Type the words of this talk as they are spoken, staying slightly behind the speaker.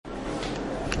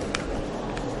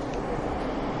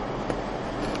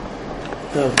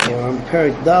Okay, we're on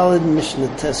Perek Daled, Mishnah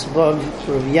Tesvav,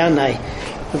 Rav Yanai.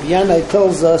 Rav Yanai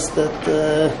tells us that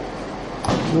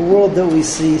the world that we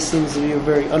see seems to be a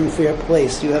very unfair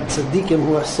place. You have tzaddikim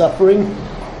who are suffering,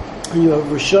 and you have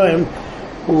Rishonim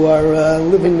who are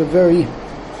living a very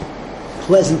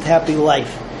pleasant, happy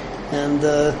life. And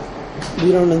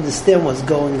we don't understand what's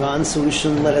going on, so we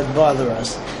shouldn't let it bother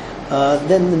us.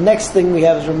 Then the next thing we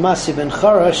have is Ramasi ben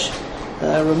Charash.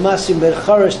 Ramasi ben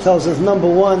Charash tells us, number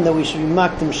one, that we should be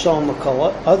makdim shalom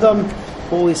l'kol adam.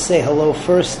 Always say hello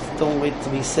first. Don't wait to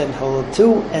be said hello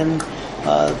to. And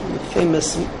the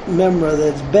famous memra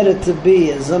that it's better to be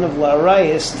a zon of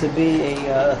la'arayis, to be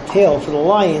a tail for the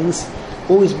lions.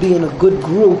 Always be in a good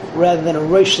group rather than a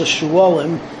reish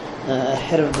l'shualim,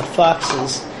 head of the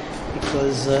foxes.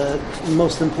 Because the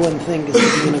most important thing is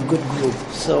to be in a good group.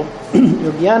 So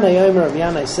Rabbi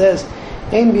Yanai says,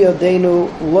 Ein biyodenu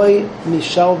loy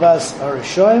mishalvas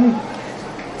arishoim.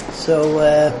 So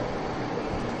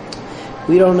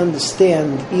we don't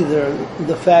understand either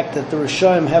the fact that the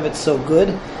Rishonim have it so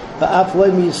good, but loy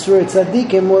miyisur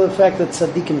tzaddikim, or the fact that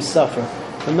tzaddikim suffer.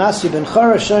 Rav Nasi ben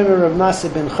Charash, Rav Nasi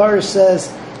ben Charash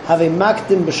says, have a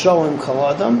makdim b'sholem kol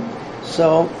adam.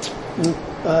 So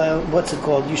what's it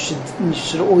called? You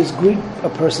should always greet a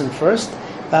person first.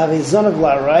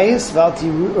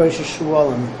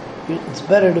 It's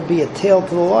better to be a tail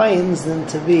to the lions than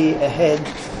to be a head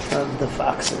of the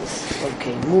foxes.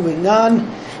 Okay, moving on.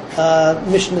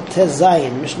 Mishnah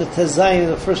Tezayin. Mishnah Tezayin,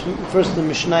 the first of the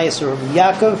Mishnayos of Rabbi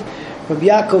Yaakov. Rabbi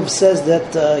Yaakov says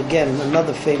that, again,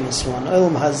 another famous one.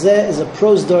 Olam Hazeh is a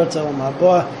prosdor to Olam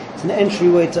Haba. It's an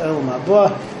entryway to Olam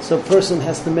Haba. So a person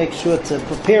has to make sure to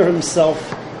prepare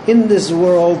himself in this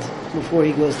world before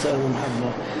he goes to Olam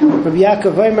Haba. Rabbi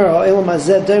Yaakov Omer, Olam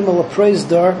Hazeh doimel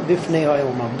prosdor bifnei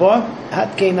Olam Haba.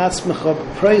 Hatkein atzmecha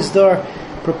prosdor.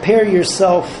 Prepare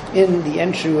yourself in the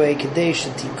entryway, Kadesh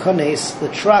Tikones, the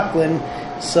traklin,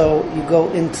 so you go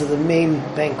into the main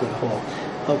banquet hall.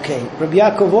 Okay, Rabbi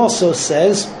Yaakov also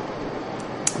says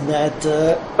that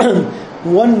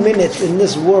 1 minute in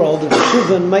this world of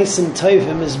Tshuva and Maisim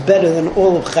Tovim is better than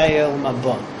all of Chayei Olam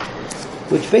Haba,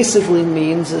 which basically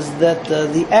means is that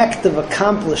the act of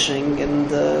accomplishing and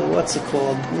the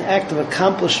act of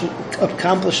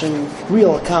accomplishing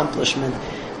real accomplishment,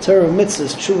 Torah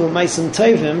mitzvahs, Tshuva, Maisim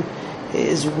Tovim,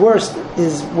 is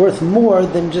worth more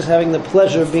than just having the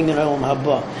pleasure of being in Olam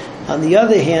Haba. On the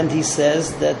other hand, he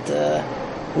says that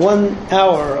 1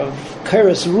 hour of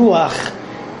Keres Ruach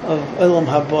of Olam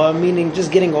Haba, meaning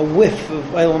just getting a whiff of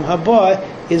Olam Haba,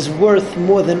 is worth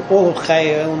more than all of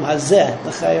Chayei Olam Hazeh. The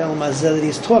Chayei Olam Hazeh that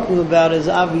he's talking about is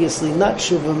obviously not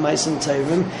Tshuva Maisim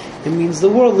Tovim. It means the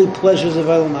worldly pleasures of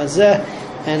Olam Hazeh,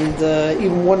 and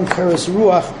even 1 Keres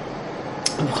Ruach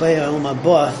of Chayei Olam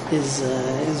Haba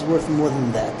is worth more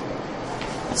than that.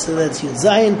 So that's Yud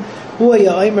Zayin. Hu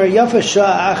ha'yomer yafa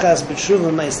shah achas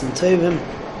b'tshuva ma'asim tovim.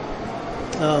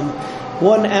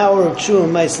 1 hour of tshuva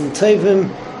ma'asim tovim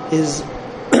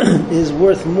is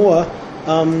worth more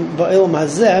ba'olam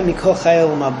hazeh mikol Chayei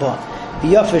Olam Haba.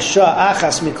 Yafa shah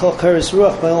achas mikol keres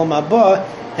ruach ba'olam haba,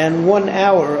 and 1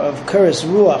 hour of keres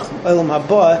ruach ba'olam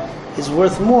haba is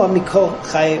worth more mikol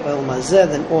Chayei Olam Hazeh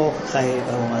than all Chayei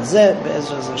Olam Hazeh.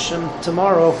 Be'ezras Hashem,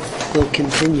 tomorrow we'll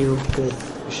continue with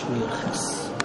Shmir Ches.